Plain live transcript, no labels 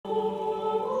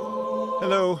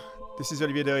Hello, this is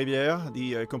Olivier Deriviere,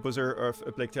 the composer of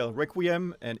A Plague Tale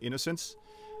Requiem and Innocence.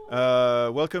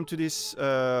 Welcome to this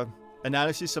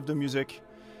analysis of the music.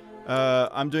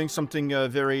 I'm doing something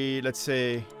very, let's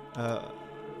say,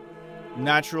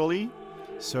 naturally,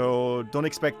 so don't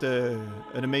expect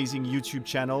an amazing YouTube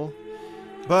channel.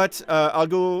 But I'll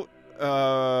go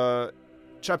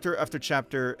chapter after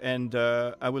chapter, and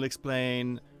I will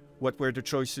explain what were the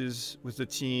choices with the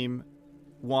team,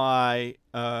 why,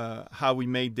 how we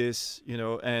made this, you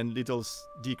know, and little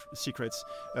secrets.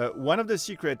 One of the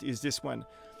secret is this one.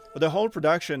 The whole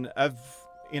production,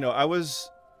 I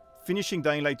was finishing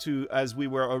Dying Light 2 as we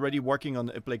were already working on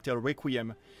A Plague Tale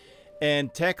Requiem,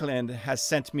 and Techland has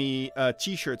sent me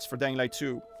t-shirts for Dying Light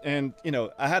 2, and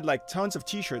I had like tons of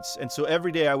t-shirts, and so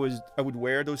every day I would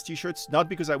wear those t-shirts, not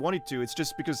because I wanted to, it's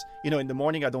just because in the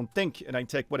morning I don't think, and I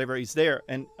take whatever is there,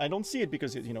 and I don't see it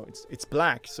because it's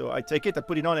black, so I take it, I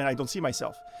put it on, and I don't see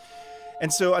myself.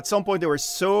 And so at some point they were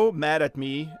so mad at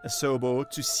me, Asobo,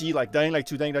 to see like Dying Light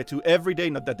 2 every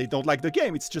day. Not that they don't like the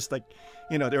game, it's just like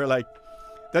they were like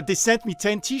that they sent me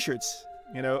 10 t-shirts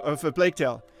of A Plague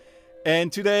Tale.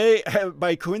 And today,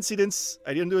 by coincidence,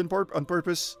 I didn't do it on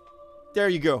purpose. There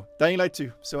you go, Dying Light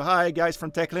 2. So hi, guys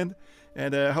from Techland,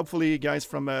 and hopefully guys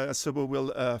from Asobo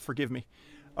will forgive me.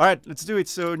 All right, let's do it.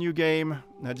 So new game,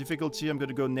 difficulty, I'm going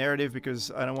to go narrative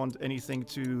because I don't want anything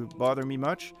to bother me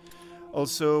much.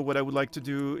 Also, what I would like to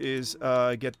do is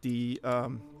get the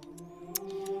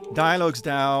dialogues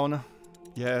down.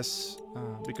 Yes,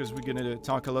 because we're going to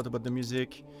talk a lot about the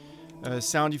music.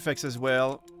 Sound effects as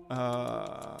well.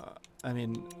 I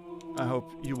mean, I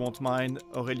hope you won't mind,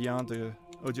 Aurélien, the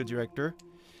audio director.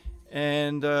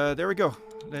 And there we go.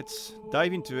 Let's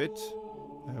dive into it.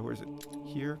 Where is it?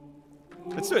 Here.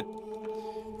 Let's do it.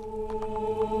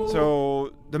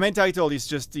 So the main title is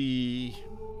just the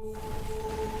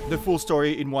full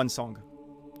story in one song.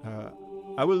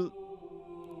 I will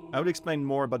explain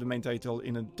more about the main title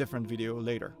in a different video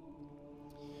later.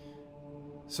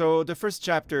 So the first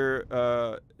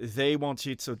chapter, they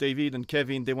wanted, so David and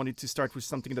Kevin, they wanted to start with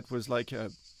something that was like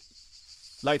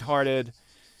lighthearted,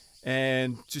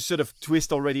 and to sort of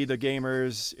twist already the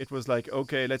gamers. It was like,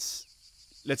 okay, let's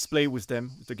play with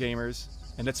them, with the gamers,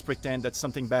 and let's pretend that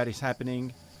something bad is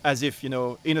happening, as if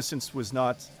Innocence was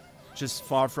not just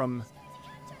far from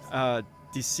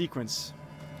this sequence.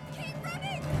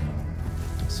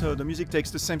 So the music takes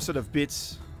the same sort of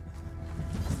beats.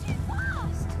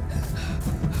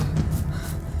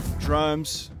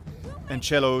 Drums and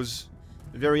cellos,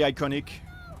 very iconic.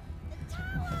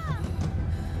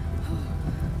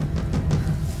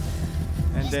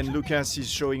 And then Lucas is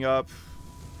showing up.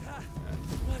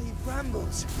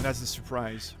 And that's the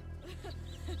surprise.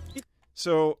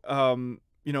 So,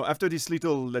 after this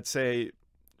little, let's say,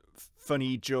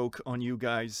 funny joke on you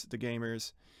guys, the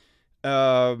gamers,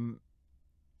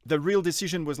 the real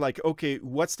decision was like, okay,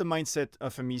 what's the mindset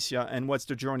of Amicia and what's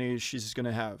the journey she's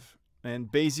gonna have?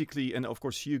 And basically, and of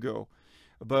course Hugo,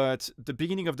 but the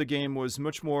beginning of the game was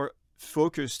much more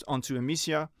focused onto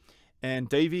Amicia, and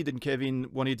David and Kevin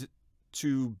wanted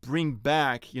to bring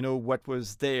back, what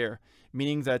was there,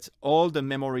 meaning that all the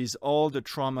memories, all the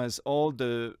traumas, all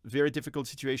the very difficult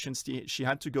situations she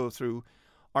had to go through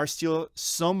are still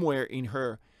somewhere in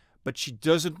her, but she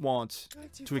doesn't want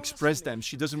to express them.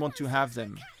 She doesn't want to have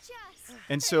them.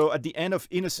 And so at the end of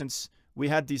Innocence, we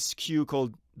had this cue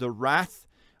called the Wrath,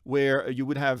 where you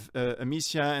would have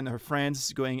Amicia and her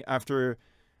friends going after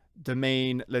the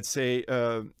main, let's say,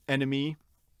 enemy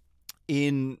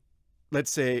in,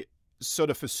 let's say, sort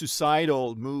of a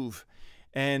suicidal move,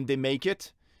 and they make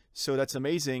it. So that's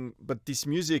amazing. But this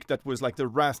music that was like the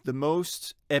Wrath, the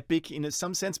most epic in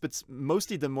some sense, but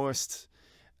mostly the most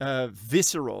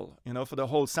visceral, for the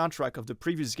whole soundtrack of the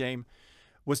previous game,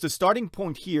 was the starting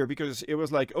point here, because it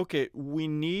was like, okay, we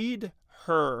need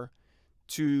her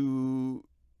to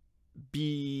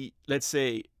be, let's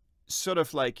say, sort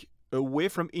of like away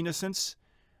from Innocence,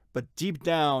 but deep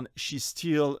down she's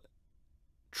still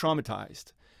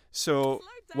traumatized. So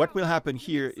what will happen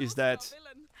here is that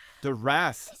the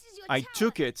Wrath, I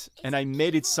took it and I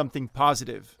made it something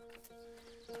positive.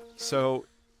 So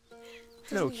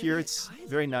here it's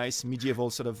very nice medieval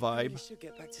sort of vibe.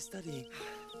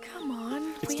 Come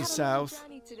on, it's the South.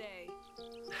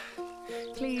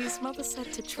 Please, Mother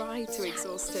said to try to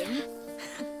exhaust him.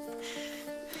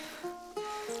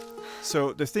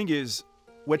 So the thing is,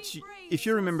 if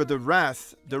you remember the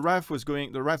Wrath was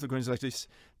going like this.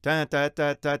 That's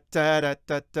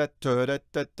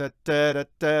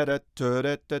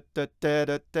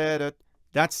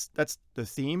the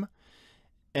theme.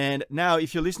 And now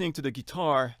if you're listening to the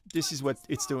guitar, this is what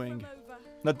it's doing.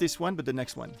 Not this one, but the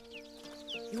next one.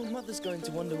 Your mother's going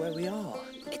to wonder where we are.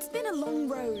 It's been a long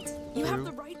road. You have 2,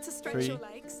 the right to stretch 3, your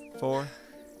legs. 4.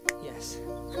 Yes.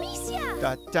 Amicia!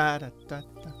 Da da da da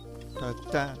da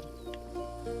da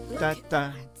da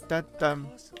da da da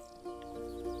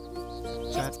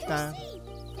Let's go da. see.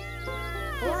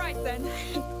 All right then,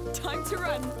 time to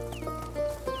run.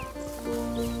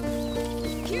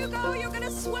 Hugo, you're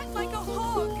gonna sweat like a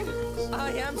hog.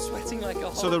 I am sweating like a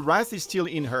hog. So the wrath is still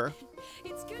in her,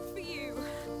 It's good for you.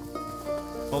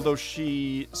 although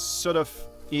she sort of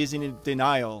is in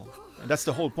denial. And that's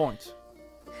the whole point.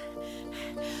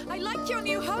 I like your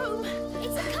new home.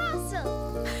 It's a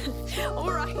castle.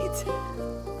 All right.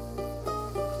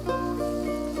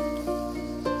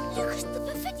 Lucas, the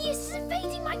perfidious is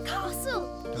invading my castle.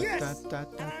 Yes! And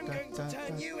I'm going to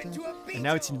turn you into a beetle. And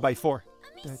now it's in by 4.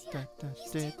 Amicia,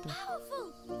 he's too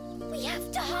powerful. We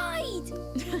have to hide.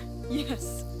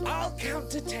 Yes. I'll count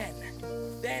to 10.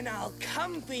 Then I'll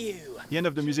come for you. The end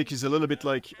of the music is a little bit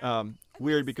like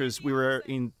weird because we were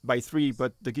in by 3,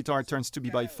 but the guitar turns to be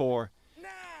by 4. Now.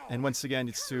 And once again,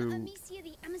 it's to Amicia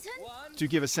the Amazon.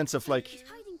 give a sense of like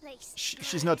Hiding place.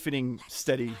 she's not feeling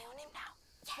steady.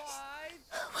 5,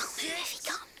 We'll move if he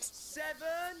comes. 7,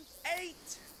 8.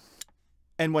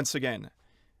 And once again,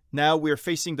 now we're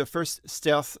facing the first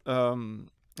stealth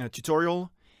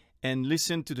tutorial, and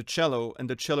listen to the cello, and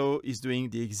the cello is doing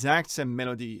the exact same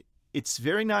melody. It's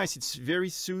very nice, it's very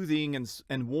soothing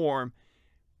and warm,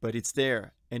 but it's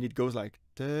there, and it goes like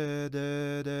da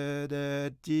da da da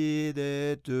dee,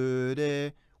 da da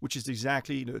da, which is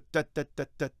exactly the da da da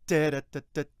da da da da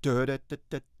da da da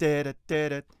da da da da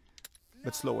da,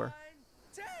 but slower.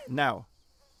 9, 10. Now,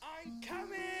 I'm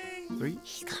coming. 3.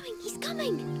 He's coming. He's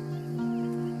coming.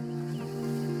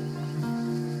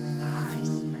 I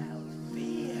smell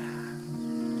fear.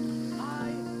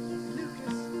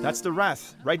 Lucas, That's the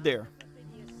wrath right there.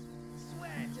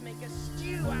 swear to make a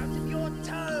stew out of your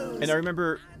toes. And I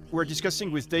remember we were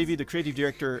discussing with David, the creative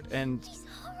director, and He's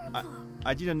horrible.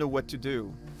 I didn't know what to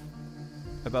do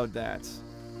about that.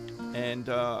 And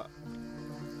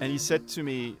he said to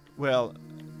me, well,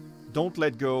 don't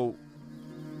let go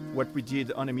what we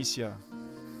did on Amicia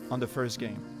on the first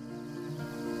game.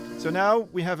 So now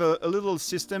we have a little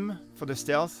system for the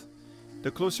stealth.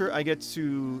 The closer I get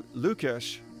to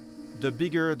Lucas, the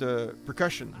bigger the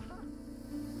percussion.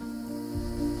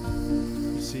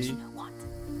 You see, You know what?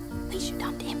 We should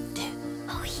hunt him too.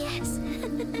 Oh yes.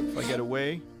 if I get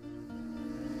away,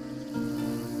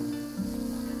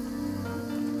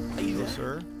 Are you there?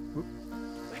 closer. Whoop.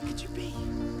 Where could you be?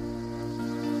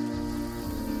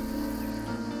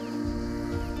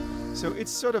 So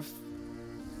it's sort of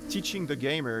teaching the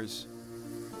gamers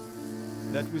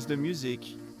that with the music,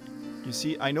 you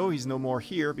see, I know he's no more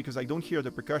here because I don't hear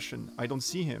the percussion. I don't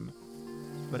see him,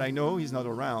 but I know he's not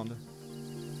around.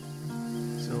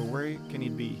 So where can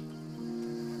it be?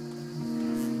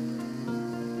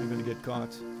 I'm gonna get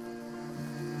caught.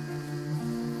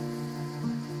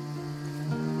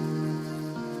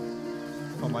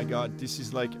 Oh my god, this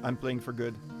is like I'm playing for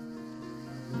good.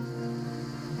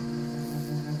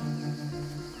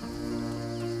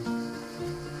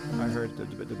 I heard the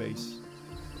bass.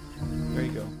 There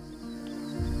you go.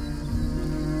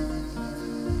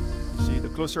 See, the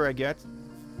closer I get,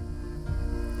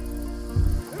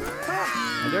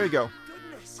 and there you go.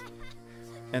 Goodness.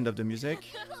 End of the music.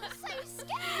 I'm so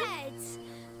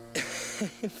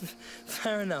scared.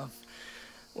 Fair enough.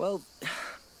 Well,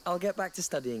 I'll get back to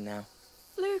studying now.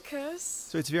 Lucas.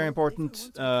 So it's very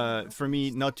important for me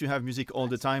not to have music all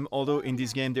the time, although in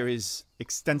this game there is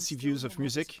extensive use of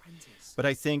music. But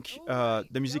I think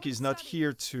the music is not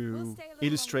here to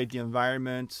illustrate the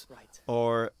environment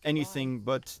or anything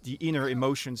but the inner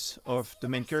emotions of the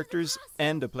main characters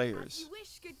and the players. You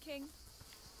wish, good king.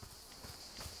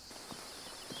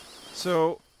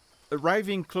 So,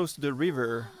 arriving close to the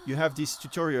river, you have this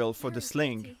tutorial for the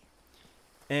sling.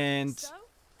 And So,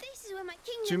 This is where my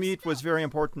kingdom to me it was very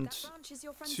important that branch is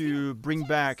your friend to bring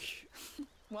back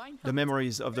Why the not?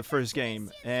 memories of the first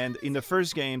game. And in the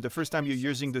first game, the first time you're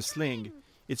using the sling,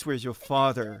 it's with your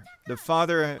father. The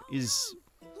father is,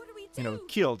 What do we do? you know,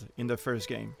 killed in the first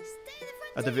game Stay at the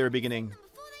front at the door very beginning. before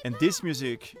they And find this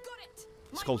music Got it.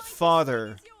 is My called mighty Father.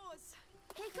 sword is yours.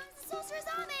 Here comes the sorcerer's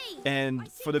army.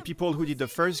 And for the people who did the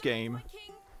first game, My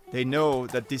king. they know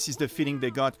that this is the feeling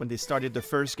they got when they started the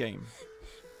first game.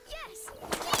 Yes.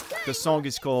 The song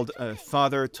is called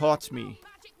Father Taught Me,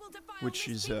 Magic will defile which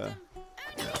this is, kingdom.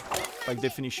 by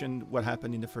definition, what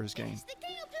happened in the first game. It's the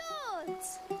king of lords.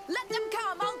 Let them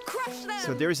come. I'll crush them.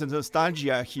 So there is a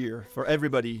nostalgia here for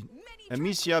everybody, Many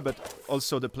Amicia, but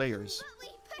also the players. But we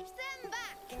push them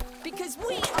back. Because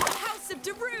we are the House of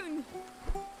Darun.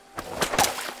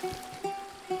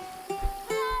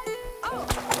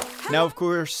 Now, of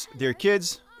course, they're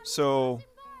kids, so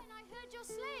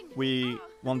we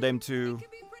want them to,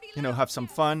 you know, have some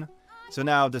fun. So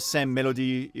now the same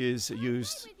melody is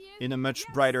used in a much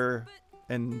brighter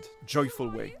and joyful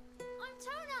way.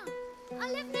 I'm Tona.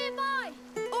 I live nearby.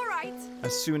 All right.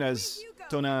 As soon as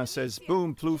Tona says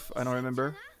boom, ploof, I don't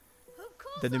remember, Of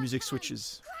course then the I'm music fine.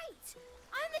 switches. Great.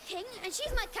 I'm the king and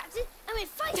she's my captain and we're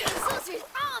fighting the sorcerer's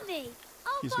army.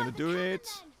 I'll He's fight gonna the do cannon it.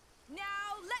 then. Now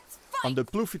let's fight. On the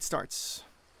ploof it starts.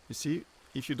 You see,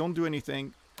 if you don't do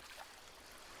anything,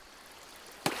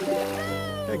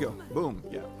 there you go, boom,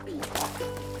 yeah.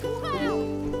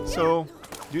 So,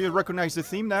 do you recognize the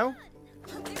theme now?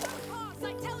 They won't pass,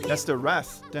 I tell you. That's the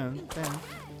wrath. Dun, dun,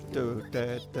 do,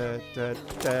 da, da, da,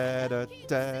 da, da,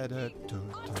 da, da, do,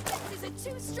 Our do. defenses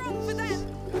are too strong for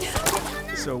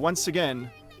them. So once again,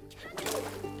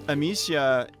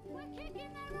 Amicia,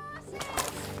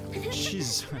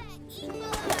 she's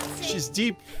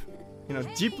deep, you know,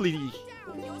 deeply Down.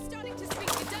 You're starting to speak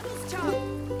the devil's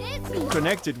tongue.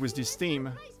 connected with this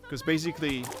theme, because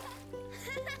basically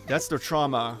that's the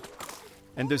trauma.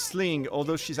 And the sling,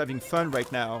 although she's having fun right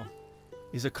now,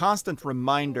 is a constant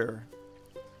reminder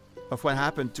of what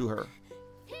happened to her.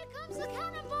 Here comes the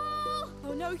cannonball.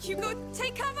 Oh no, Hugo,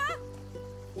 take cover.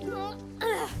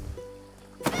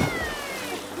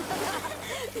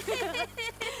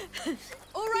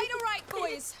 All right,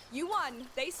 boys. You won.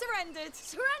 They surrendered.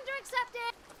 Surrender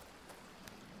accepted.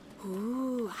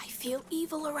 Ooh, I feel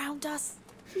evil around us.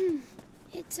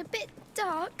 It's a bit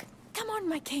dark. Come on,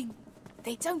 my king.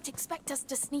 They don't expect us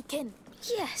to sneak in.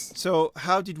 Yes. So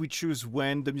how did we choose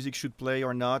when the music should play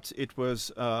or not? It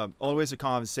was always a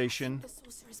conversation The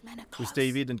sorcerer's men are with close.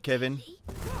 David and Kevin.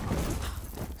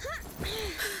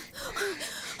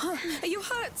 Are you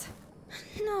hurt?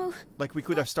 No. Like we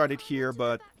could have started here,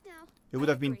 but Back now. it would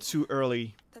have been too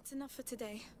early. That's enough for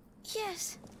today.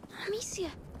 Yes. Amicia.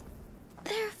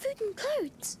 There are food and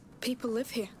clothes. People live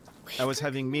here. I was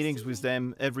having meetings with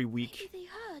them every Maybe week, they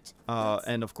heard.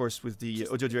 and of course with the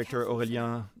audio director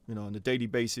Aurélien, you know, on a daily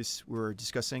basis we were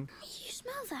discussing. You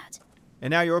smell that?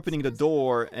 And now you're opening the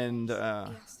door, and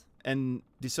Yes. and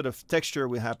this sort of texture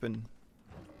will happen.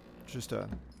 Just a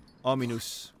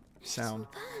ominous sound.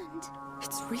 Burned.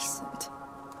 It's recent.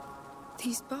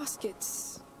 These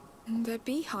baskets, they're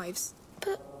beehives.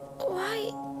 But why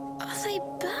are they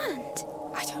burned?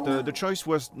 I don't know. The choice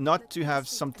was not to have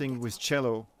something with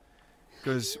cello,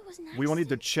 because we wanted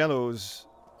the cellos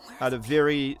at a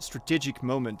very strategic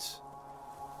moment,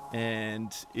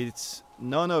 and it's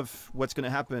none of what's going to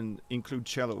happen include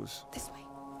cellos. This way.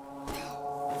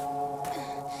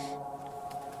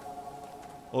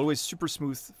 Always super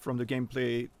smooth from the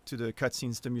gameplay to the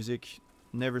cutscenes. The music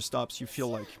never stops. You feel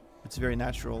like it's very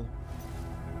natural.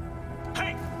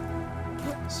 Hey!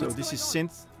 So this is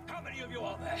synth. How many of you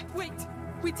are there? Wait,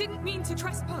 we didn't mean to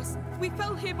trespass. We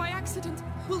fell here by accident.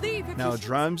 We'll leave if Now you...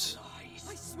 drums.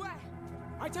 I swear.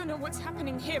 I don't know what's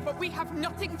happening here, but we have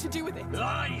nothing to do with it.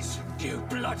 Lies! You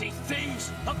bloody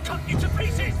thieves! I'll cut you to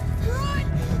pieces! Run!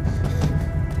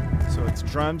 So it's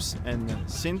drums and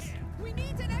synth. We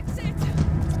need an exit.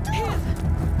 Here,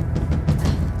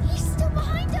 He's still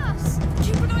behind us.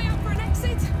 keep an eye out for an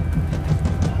exit.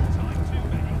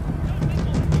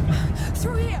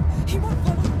 Through here. He won't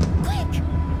follow. Quick.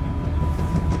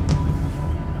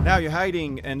 Now you're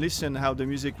hiding, and listen how the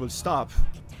music will stop,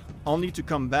 only to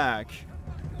come back,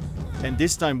 and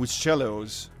this time with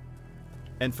cellos,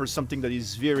 and for something that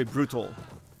is very brutal.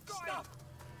 Stop!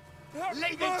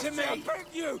 Leave it to me! I beg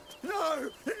you! No!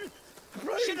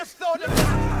 Should have thought of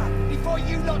that before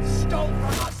you lot stole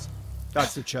from us!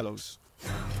 That's the cellos.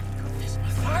 This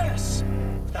Matthias!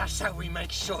 That's how we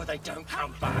make sure they don't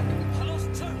come back. I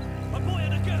lost two, a boy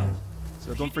and a girl.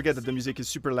 So don't forget that the music is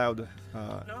super loud.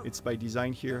 It's by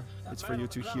design here. It's for you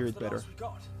to hear it better.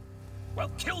 Well,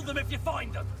 kill them if you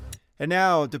find them. And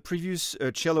now the previous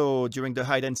cello during the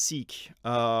hide and seek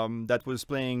that was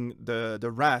playing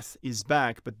the Wrath is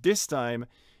back, but this time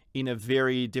in a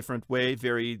very different way,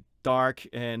 very dark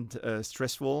and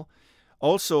stressful.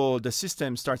 Also, the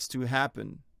system starts to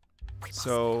happen.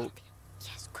 So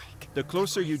Yes, quick. the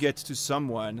closer you get to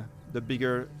someone, the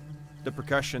bigger the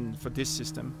percussion for this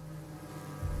system.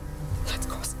 Let's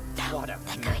cross. What a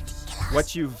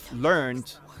What you've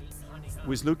learned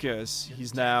with Lucas,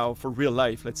 he's now for real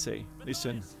life, let's say.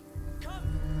 Listen.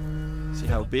 See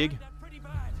how big? pretty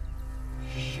bad.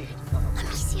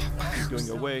 Amicia, He's going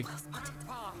away.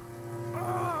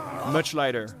 Much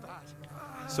lighter.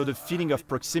 So the feeling of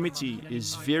proximity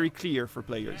is very clear for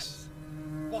players.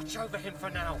 Watch over him for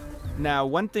now. Now,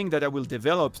 one thing that I will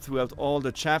develop throughout all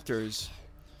the chapters.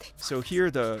 So here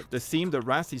the theme, the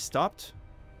Wrath, is stopped.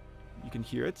 You can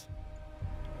hear it.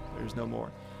 There's no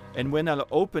more. And when I'll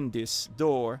open this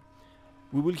door,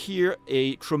 we will hear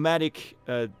a chromatic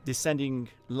descending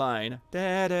line,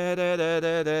 da, da, da, da,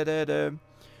 da, da, da, da,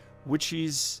 which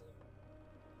is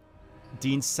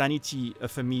the insanity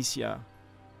of Amicia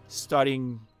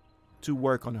starting to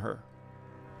work on her.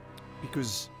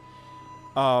 Because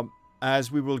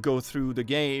as we will go through the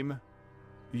game,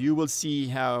 you will see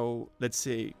how, let's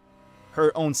say,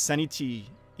 her own sanity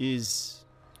is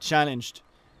challenged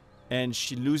and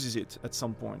she loses it at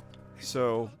some point.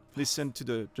 So listen to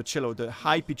the cello, the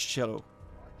high-pitched cello.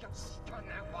 Just stand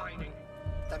there whining.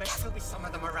 There may still be some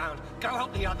of them around. Go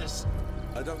help the others.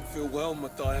 I don't feel well,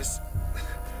 Matthias.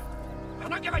 I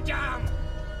don't give a damn.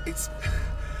 It's...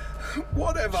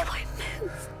 whatever. You won't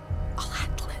move. I'll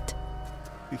handle it.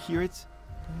 You hear it?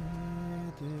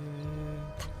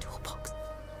 That toolbox.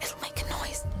 It'll make a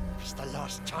noise. It's the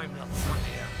last time they'll come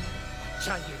here. I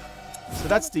tell you. So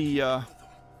that's the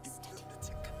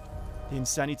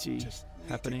insanity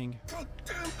happening.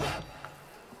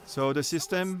 So the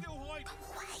system,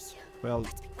 well,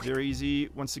 very easy.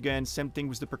 Once again, same thing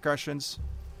with the percussions.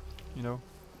 You know,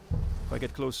 if I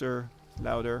get closer,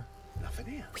 louder. Nothing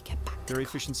here. We get back to Very the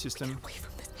efficient cottage. system. Get away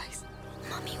from this place.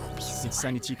 Mummy will be so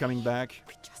Insanity coming back.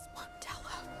 We just won't tell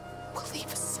her. We'll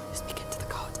leave as soon as we get to the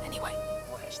guard anyway.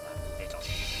 Where's that little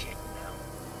shit now?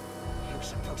 You're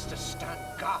supposed to stand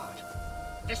guard.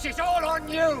 This is all on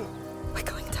you! We're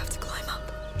going to have to climb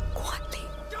up. Quietly.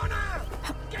 Donna!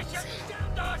 Get your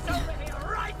damned ass over here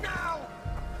right now!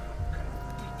 I'm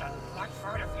gonna beat the life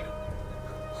out of you.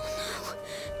 Oh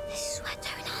no, this is where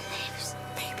Donut lives.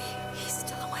 Maybe he's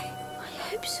still away. I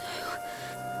hope so.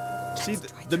 See,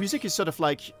 the music is sort of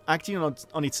like acting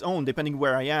on its own, depending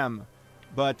where I am.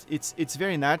 But it's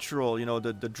very natural, you know,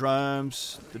 the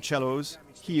drums, the cellos.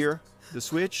 Here, the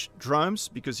switch, drums,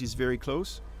 because he's very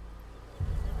close.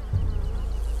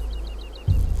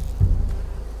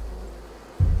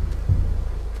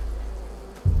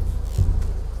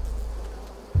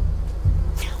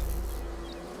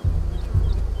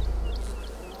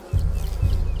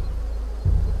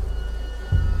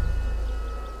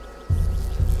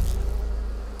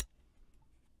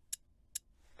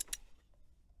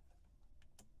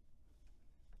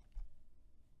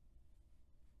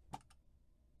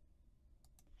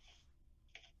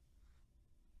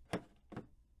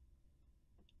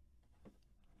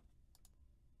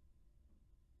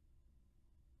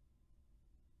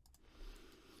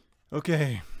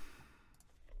 Okay.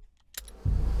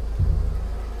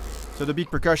 So the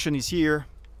big percussion is here.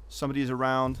 Somebody is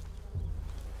around.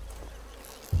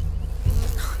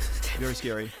 Very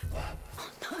scary.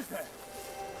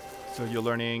 So you're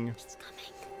learning. It's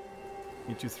coming.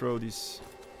 Need to throw this.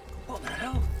 What the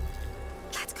hell?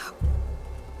 Let's go.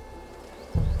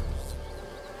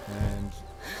 And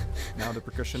now the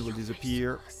percussion will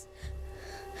disappear.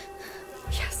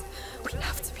 Yes, we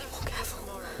have to be more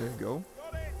careful. There you go.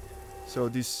 So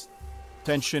this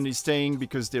tension is staying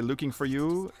because they're looking for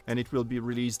you, and it will be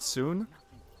released soon.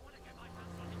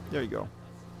 There you go.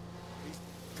 He's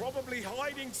probably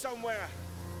hiding somewhere.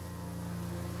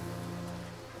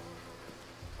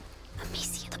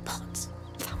 Amicia the pot.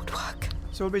 That would work.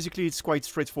 So basically it's quite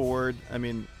straightforward. I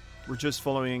mean, we're just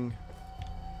following...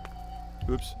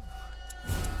 Oops.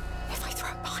 If I throw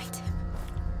it behind him.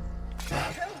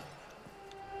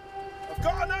 I've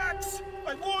got an axe!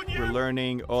 I warn you! We're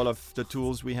learning all of the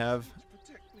tools we have.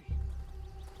 Protect me.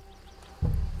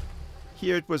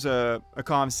 Here it was a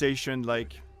conversation,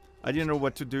 like, I didn't know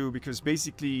what to do because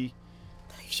basically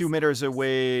a few meters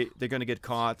away they're gonna get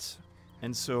caught.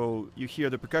 And so you hear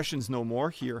the percussions no more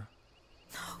here.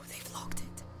 No, they've locked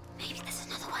it. Maybe there's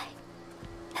another way.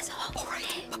 There's a hole All right,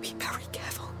 here. but be very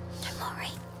careful. Don't worry.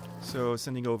 So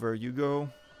sending over Hugo.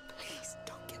 Please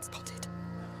don't get spotted.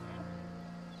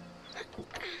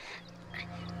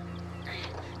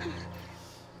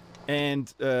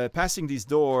 And passing this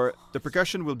door, the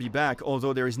percussion will be back,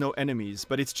 although there is no enemies.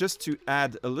 But it's just to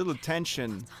add a little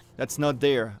tension that's not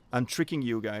there. I'm tricking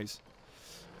you guys.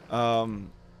 Where are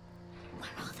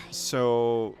they?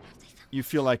 So you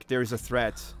feel like there is a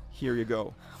threat. Here you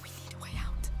go. We need a way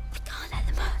out. We can't let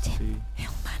them hurt him. See,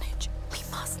 He'll manage. We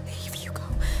must leave, Hugo.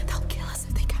 They'll kill us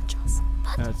if they catch us.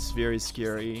 that's very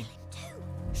scary.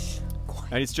 Shh,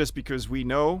 quiet. And it's just because we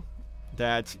know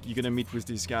that you're gonna meet with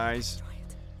these guys. Try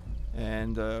it.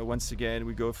 And once again,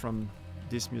 we go from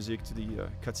this music to the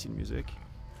cutscene music.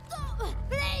 Stop!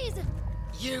 Please!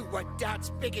 You were Dad's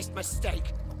biggest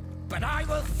mistake, but I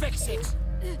will fix it.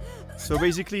 So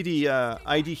basically, the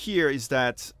idea here is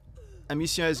that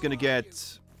Amicia is gonna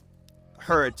get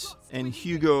hurt, and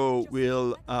Hugo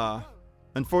will,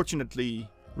 unfortunately,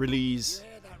 release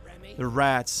the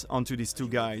rats onto these two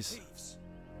guys.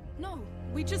 No,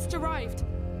 we just arrived.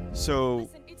 So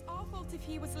Listen, it's our fault if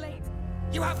he was late.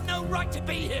 You have no right to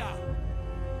be here!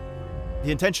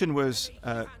 the intention was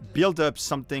build up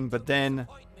something, but then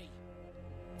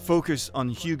focus on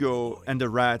Hugo and the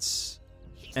rats.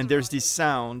 And there's this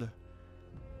sound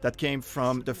that came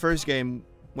from the first game,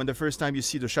 when the first time you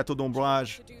see the Château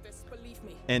d'Ombrage, To do this, believe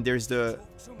me. and there's the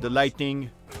lightning,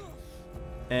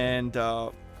 and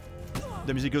the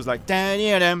music goes like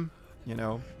 "da-da-dum," you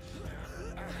know,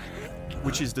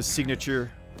 which is the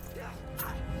signature.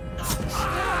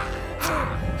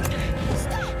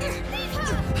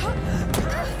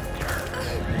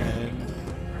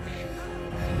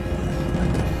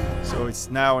 And so it's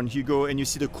now on Hugo, and you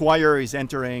see the choir is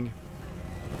entering.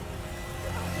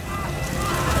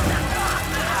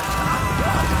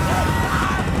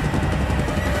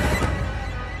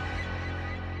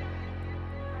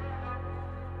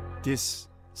 This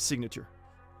signature.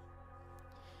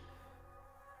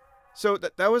 So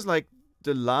that was like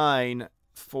the line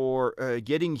for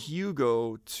getting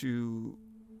Hugo to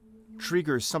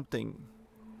trigger something,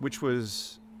 which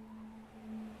was,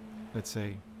 let's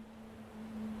say,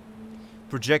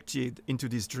 projected into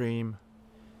this dream.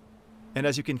 And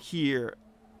as you can hear,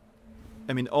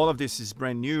 I mean, all of this is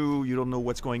brand new. You don't know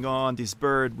what's going on. This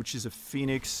bird, which is a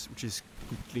phoenix, which is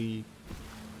completely,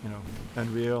 you know,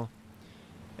 unreal.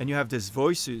 And you have these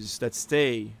voices that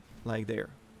stay like there.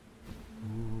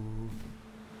 Ooh.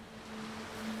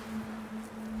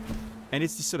 And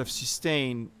it's this sort of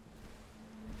sustain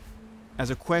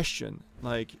as a question,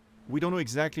 like, we don't know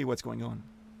exactly what's going on.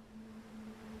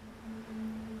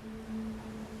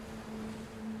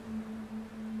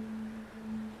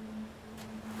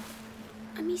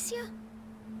 Amicia?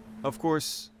 Of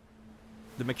course,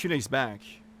 the macula is back.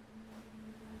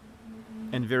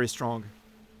 And very strong.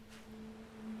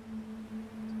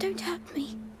 Don't hurt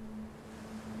me.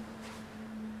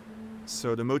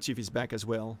 So the motif is back as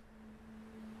well.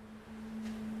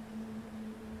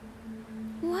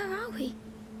 Where are we?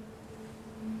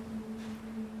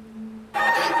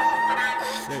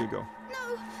 There you go.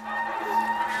 No!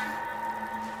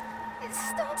 It's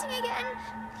starting again.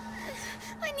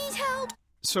 I need help.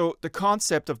 So the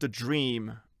concept of the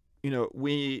dream, you know,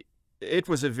 it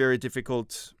was a very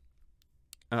difficult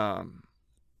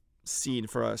scene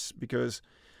for us because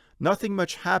nothing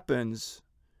much happens,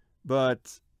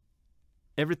 but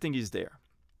everything is there.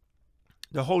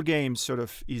 The whole game sort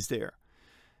of is there.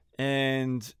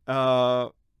 And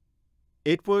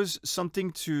it was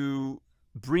something to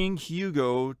bring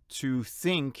Hugo to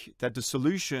think that the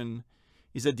solution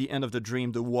is at the end of the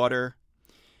dream, the water.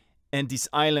 And this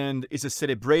island is a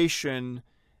celebration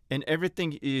and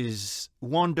everything is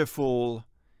wonderful.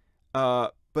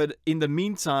 But in the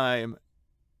meantime,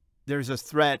 there's a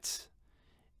threat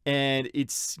and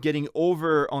it's getting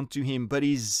over onto him, but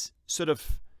he's sort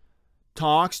of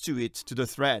talks to it, to the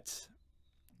threat,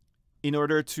 in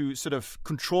order to sort of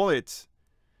control it.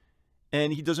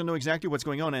 And he doesn't know exactly what's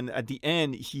going on. And at the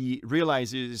end, he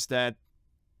realizes that,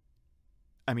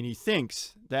 I mean, he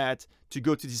thinks that to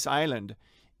go to this island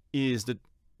is the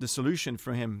solution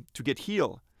for him to get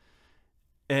healed.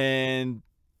 And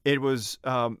it was,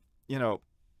 you know,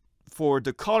 for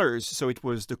the colors, so it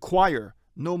was the choir,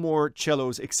 no more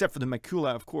cellos, except for the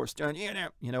macula, of course,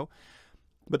 you know.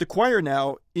 But the choir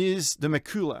now is the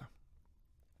macula,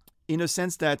 in a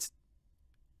sense that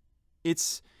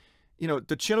it's, you know,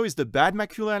 the cello is the bad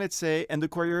macula, let's say, and the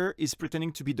choir is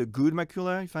pretending to be the good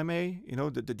macula, if I may, you know,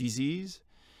 the disease.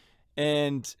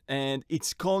 And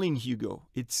it's calling Hugo.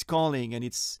 It's calling and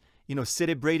it's, you know,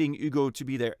 celebrating Hugo to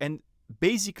be there. And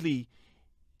basically,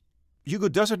 Hugo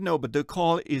doesn't know, but the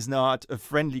call is not a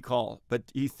friendly call, but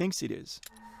he thinks it is.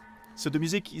 So the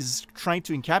music is trying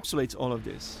to encapsulate all of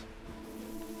this.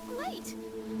 Wait!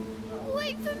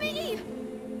 Wait for me!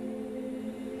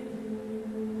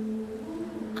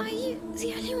 Are you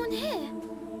the only one here?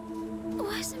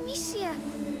 Where's Amicia?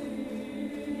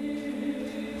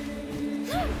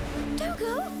 No! Don't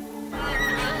go!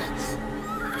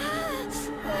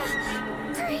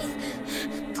 Breathe!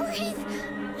 Breathe!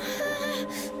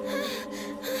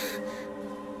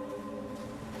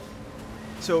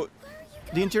 So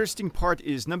the interesting part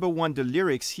is, number one, the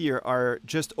lyrics here are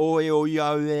just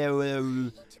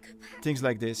things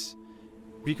like this,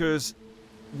 because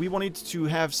we wanted to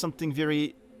have something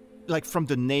very like from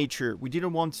the nature. We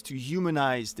didn't want to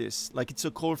humanize this, like it's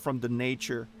a call from the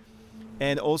nature.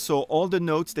 And also all the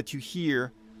notes that you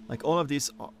hear, like all of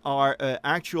these are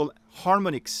actual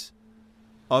harmonics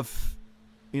of,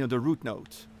 you know, the root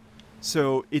note.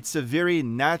 So it's a very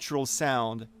natural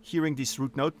sound, hearing this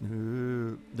root note.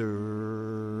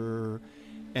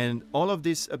 And all of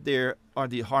this up there are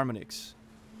the harmonics.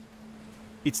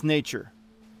 It's nature.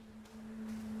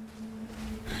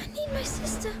 I need my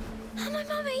sister and my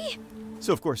mummy.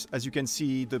 So of course, as you can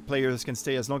see, the players can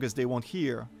stay as long as they want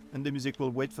here, and the music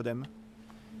will wait for them.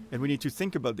 And we need to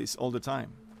think about this all the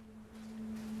time.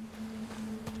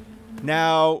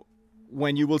 Now,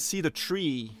 when you will see the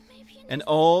tree and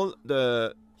all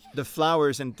the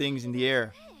flowers and things in the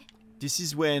air, this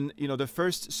is when, you know, the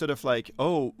first sort of like,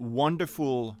 oh,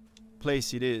 wonderful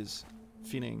place it is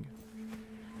feeling.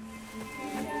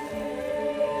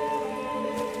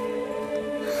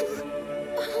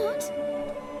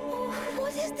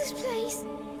 What is this place?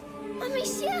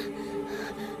 Amicia?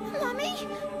 Mummy?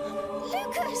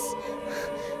 Lucas?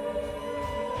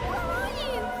 Where are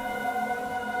you?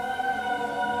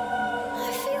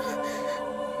 I feel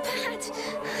bad.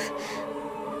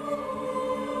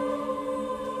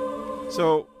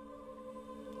 So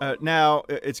now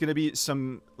it's gonna be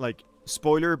some like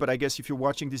spoiler, but I guess if you're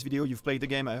watching this video, you've played the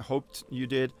game. I hoped you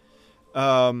did.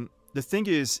 The thing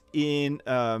is, in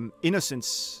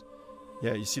Innocence,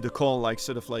 yeah, you see the call, like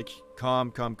sort of like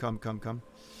come,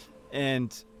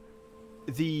 and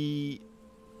in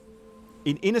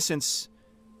Innocence,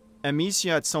 Amicia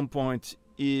at some point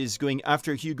is going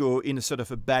after Hugo in a sort of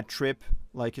a bad trip,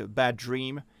 like a bad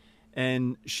dream,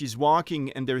 and she's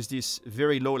walking, and there's this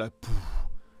very low like.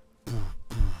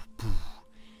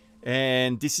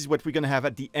 And this is what we're gonna have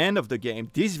at the end of the game,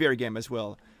 this very game as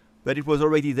well. But it was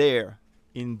already there.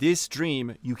 In this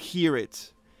dream, you hear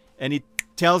it. And it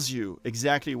tells you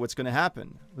exactly what's gonna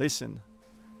happen. Listen.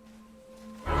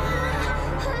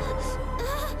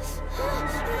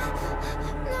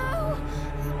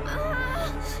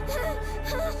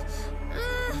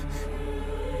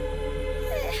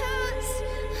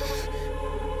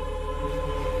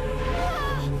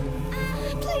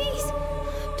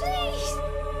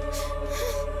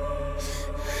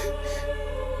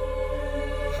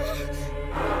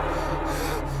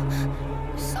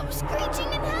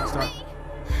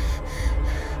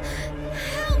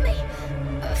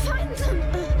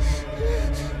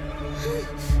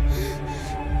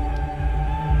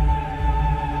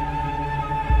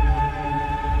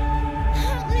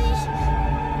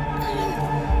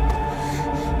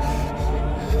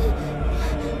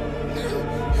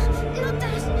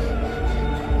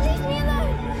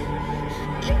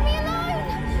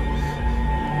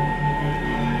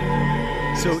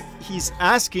 He's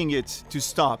asking it to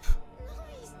stop.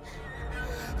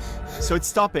 So it's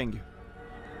stopping.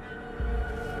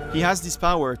 He has this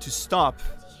power to stop.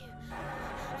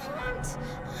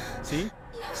 See?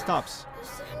 Stops.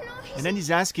 And then he's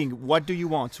asking, what do you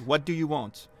want? What do you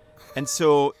want? And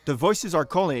so the voices are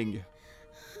calling.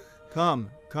 Come,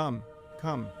 come,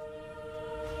 come.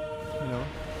 You know?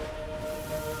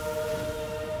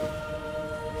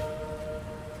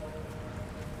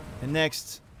 And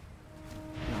next.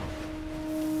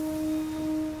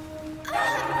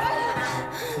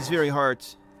 It's very hard.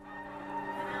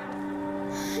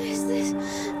 Is this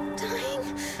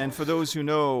dying? And for those who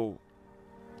know,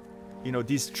 you know,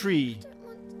 this tree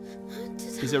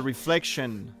is a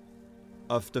reflection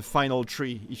of the final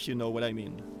tree, if you know what I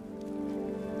mean.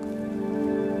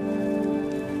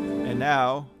 And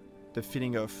now, the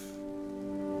feeling of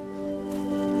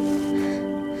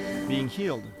being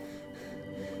healed.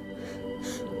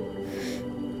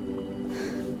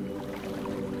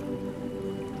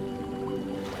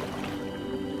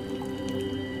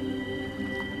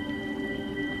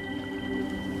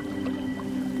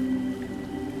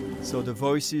 So the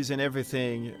voices and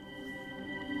everything.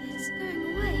 It's going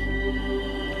away.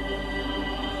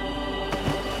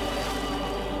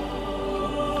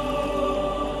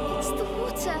 It's the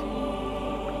water.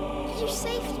 You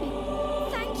saved me.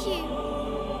 Thank you.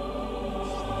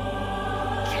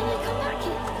 Can I come back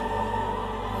here?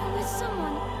 Or with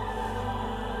someone?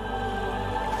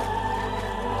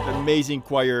 Amazing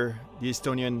choir, the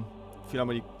Estonian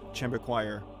Philharmonic Chamber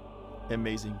Choir.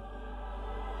 Amazing.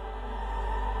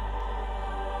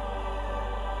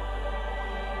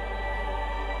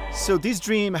 So this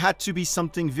dream had to be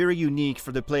something very unique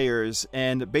for the players,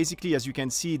 and basically, as you can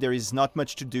see, there is not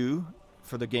much to do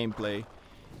for the gameplay,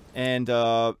 and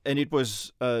it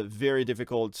was very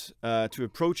difficult to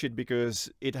approach it because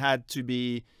it had to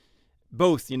be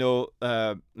both, you know,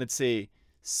 let's say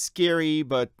scary,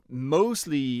 but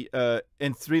mostly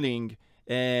and thrilling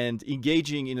and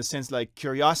engaging in a sense, like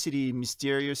curiosity,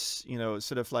 mysterious, you know,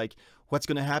 sort of like what's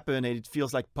going to happen, and it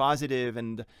feels like positive,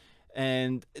 and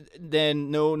then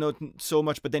no, not so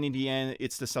much, but then in the end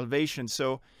it's the salvation.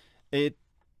 So it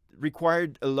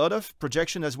required a lot of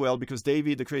projection as well, because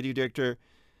David, the creative director,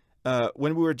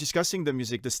 when we were discussing the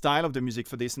music, the style of the music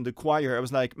for this and the choir, I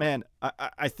was like, man,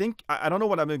 I think I don't know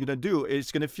what I'm gonna do.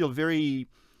 It's gonna feel very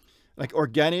like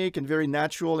organic and very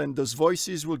natural, and those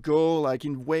voices will go like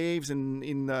in waves and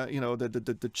in you know,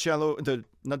 the cello,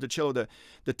 not the cello,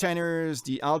 the tenors,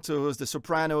 the altos, the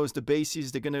sopranos, the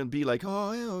basses. They're gonna be like,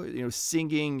 oh, you know,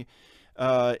 singing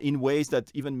in ways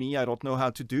that even me, I don't know how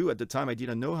to do. At the time, I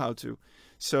didn't know how to.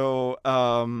 So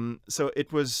so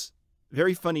it was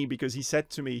very funny because he said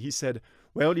to me, he said,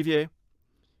 well, Olivier,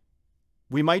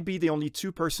 we might be the only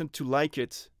 2 person to like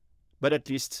it, but at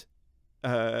least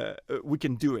we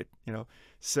can do it, you know.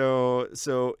 So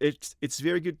it's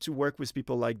very good to work with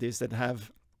people like this that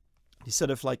have this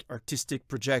sort of like artistic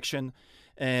projection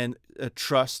and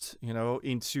trust, you know,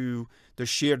 into the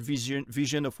shared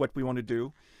vision of what we want to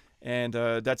do. And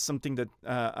that's something that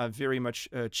I very much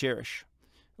cherish,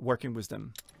 working with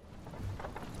them.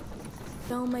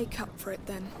 They'll make up for it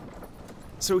then.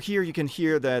 So here you can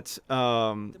hear that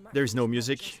there's no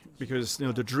music because, you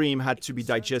know, the dream had to be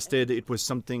digested. It was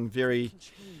something very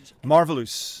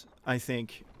marvelous, I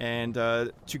think. And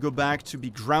to go back to be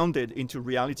grounded into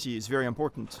reality is very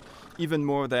important. Even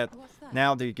more that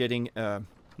now they're getting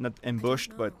not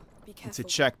ambushed, but let's say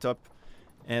checked up.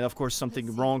 And of course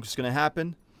something wrong is going to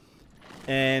happen.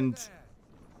 And,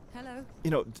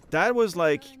 you know, that was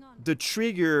like the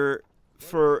trigger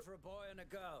for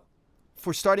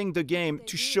starting the game,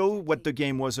 to show what the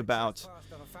game was about.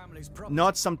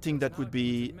 Not something that would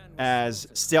be as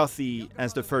stealthy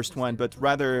as the first one, but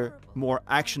rather more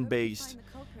action-based,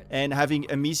 and having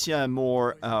Amicia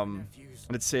more,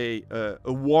 let's say,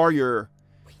 a warrior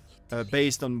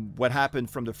based on what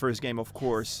happened from the first game, of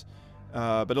course,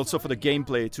 but also for the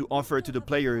gameplay, to offer to the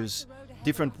players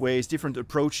different ways, different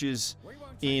approaches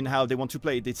in how they want to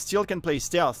play. They still can play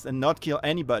stealth and not kill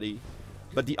anybody,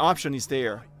 but the option is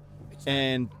there.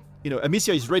 And, you know,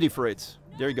 Amicia is ready for it.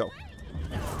 There you go.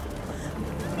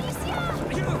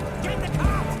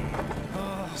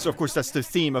 So, of course, that's the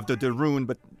theme of the rune,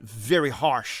 but very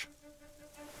harsh.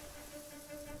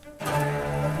 My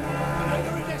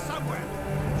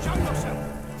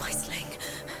sling.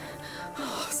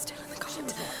 Oh, still in the cart.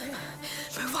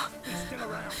 Move on. Still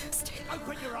around. Still.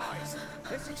 Open your eyes.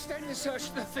 Let's extend the search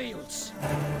to the fields.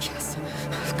 Yes,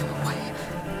 I've come away.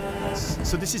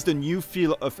 So this is the new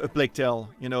feel of A Plague Tale.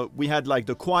 You know, we had like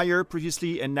the choir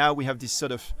previously, and now we have this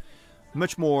sort of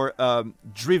much more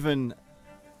driven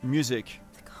music.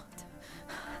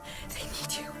 They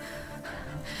need you.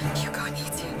 Hugo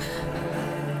needs you.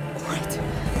 All right,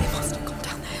 they must have gone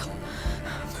down the hill.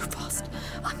 Move fast,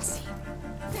 unseen.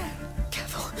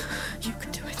 Careful, you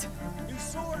can do it. You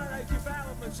saw how they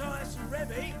devoured Matthias and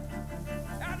Remy.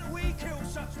 How do we kill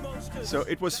such monsters? So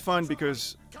it was fun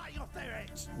because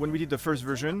when we did the first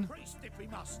version,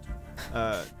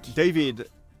 David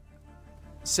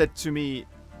said to me,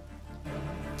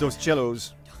 those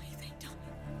cellos,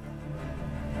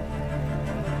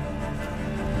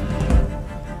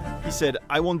 he said,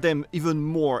 I want them even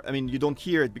more. I mean, you don't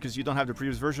hear it because you don't have the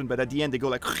previous version, but at the end they go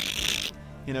like,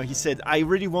 you know, he said, I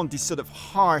really want this sort of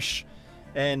harsh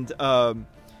and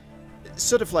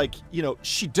sort of like, you know,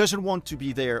 she doesn't want to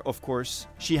be there, of course.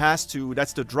 She has to,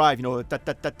 that's the drive, you know,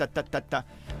 ta-ta-ta-ta-ta-ta,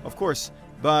 of course.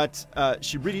 But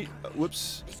she really,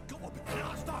 whoops,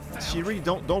 she really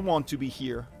don't want to be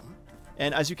here.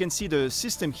 And as you can see, the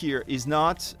system here is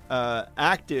not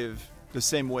active the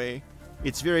same way.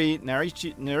 It's very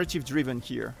narrative driven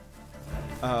here.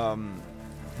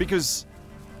 Because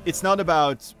it's not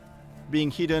about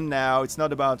being hidden now. It's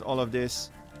not about all of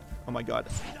this. Oh my god.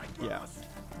 Yeah.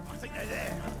 I think they're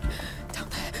there. Down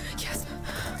there, yes.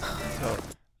 So,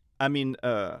 I mean,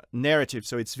 narrative.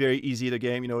 So it's very easy, the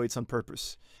game. You know, it's on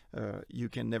purpose. You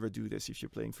can never do this if you're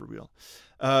playing for real.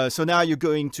 So now you're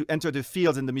going to enter the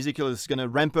field, and the musical is going to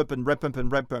ramp up and ramp up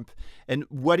and ramp up. And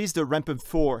what is the ramp up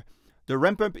for? The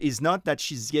ramp up is not that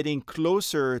she's getting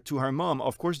closer to her mom.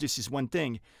 Of course, this is one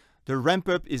thing. The ramp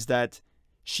up is that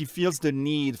she feels the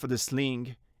need for the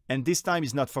sling. And this time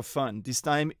is not for fun. This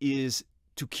time is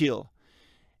to kill.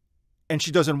 And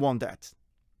she doesn't want that.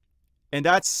 And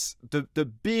that's the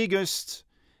biggest,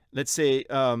 let's say,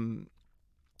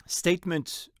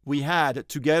 statement we had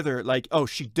together. Like, oh,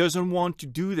 she doesn't want to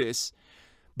do this.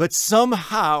 But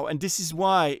somehow, and this is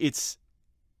why it's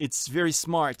very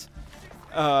smart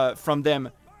from them,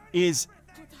 is,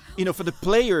 you know, for the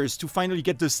players to finally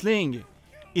get the sling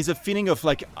is a feeling of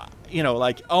like, you know,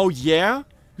 like, oh yeah,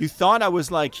 you thought I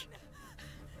was like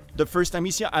the first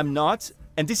Amicia, I'm not.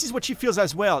 And this is what she feels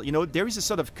as well. You know, there is a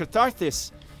sort of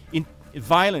catharsis in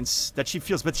violence that she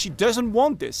feels, but she doesn't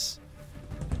want this.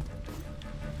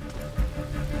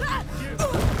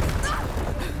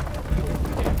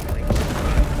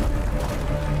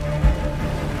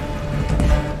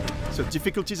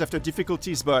 difficulties after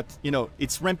difficulties, but you know,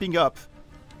 it's ramping up.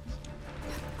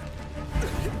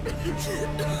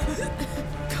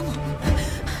 Come on.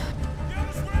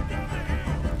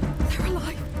 They're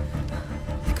alive.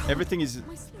 They got Everything is.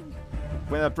 my sling.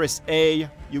 When I press A,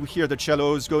 you hear the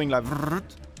cellos going like. You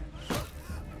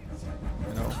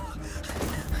know.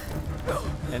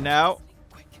 And now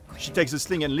she takes the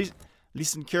sling and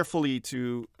listen carefully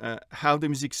to how the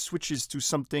music switches to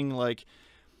something like,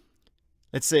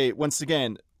 let's say, once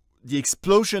again, the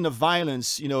explosion of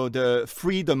violence, you know, the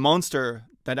free the monster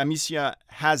that Amicia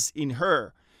has in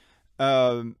her.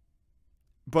 But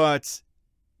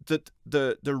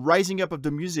the rising up of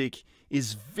the music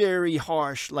is very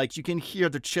harsh. Like you can hear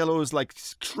the cellos like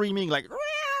screaming like,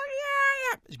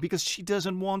 because she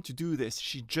doesn't want to do this.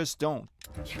 She just don't.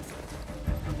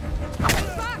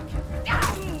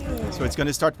 So it's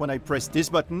gonna start when I press this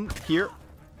button here.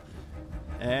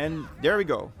 And there we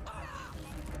go.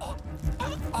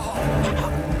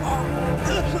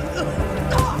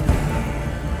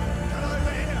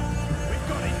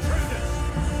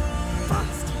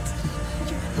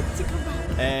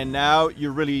 And now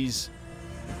you release.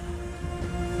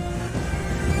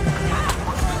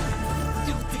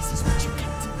 This is what you get.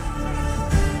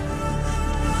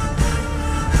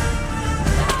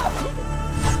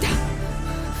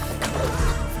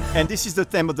 And this is the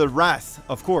theme of the wrath,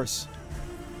 of course.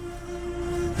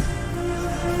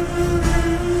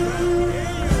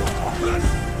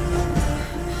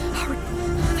 Hurry.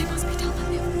 They must be down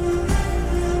there.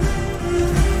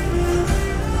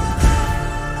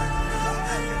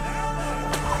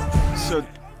 So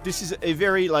this is a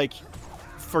very, like,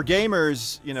 for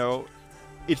gamers, you know,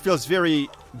 it feels very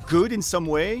good in some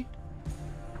way.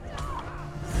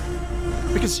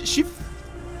 Because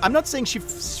I'm not saying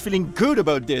she's feeling good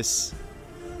about this,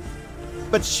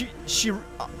 but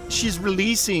she's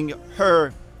releasing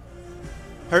her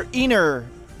inner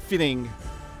feeling, you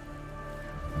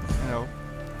know.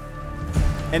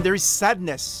 And there is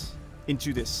sadness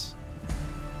into this.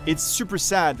 It's super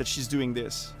sad that she's doing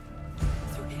this.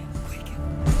 Through here, quick.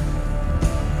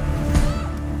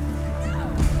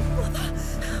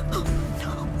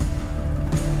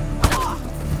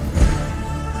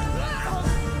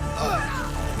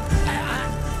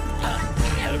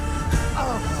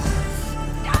 Oh,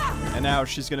 no. And now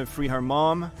she's gonna free her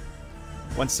mom.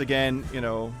 Once again, you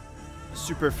know,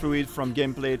 super fluid from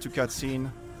gameplay to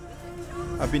cutscene.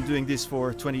 I've been doing this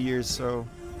for 20 years, so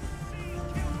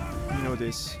you know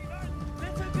this.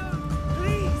 Let her go,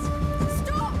 please!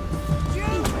 Stop! You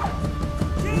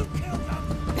killed them!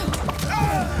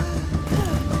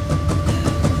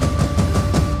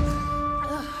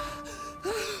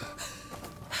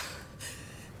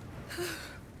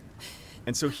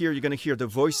 And so here you're gonna hear the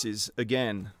voices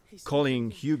again,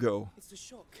 calling Hugo. It's the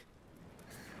shock.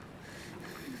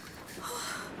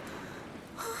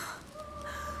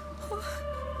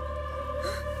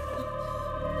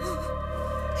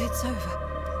 It's over.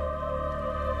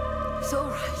 It's all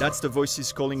right. That's the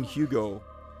voices calling Hugo.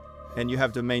 And you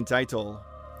have the main title.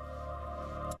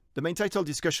 The main title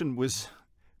discussion was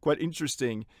quite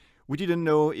interesting. We didn't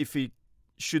know if it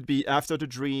should be after the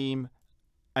dream,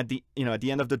 at the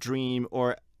end of the dream,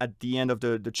 or at the end of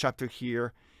the chapter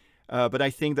here. But I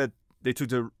think that they took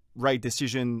the right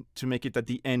decision to make it at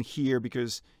the end here,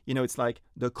 because, you know, it's like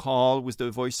the call with the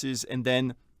voices and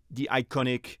then the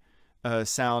iconic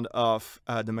sound of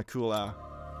the macula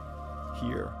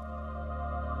here.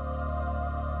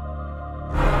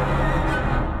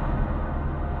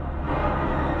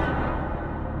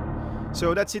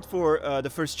 So that's it for the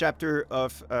first chapter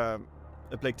of A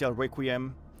Plague Tale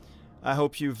Requiem. I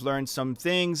hope you've learned some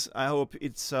things. I hope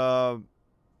it's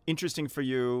interesting for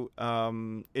you.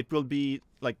 It will be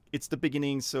like, it's the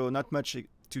beginning, so not much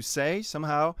to say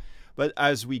somehow. But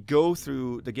as we go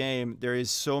through the game, there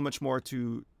is so much more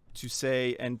to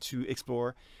say and to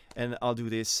explore. And I'll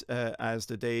do this as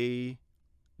the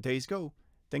days go.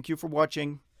 Thank you for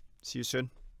watching. See you soon.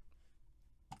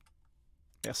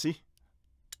 Merci.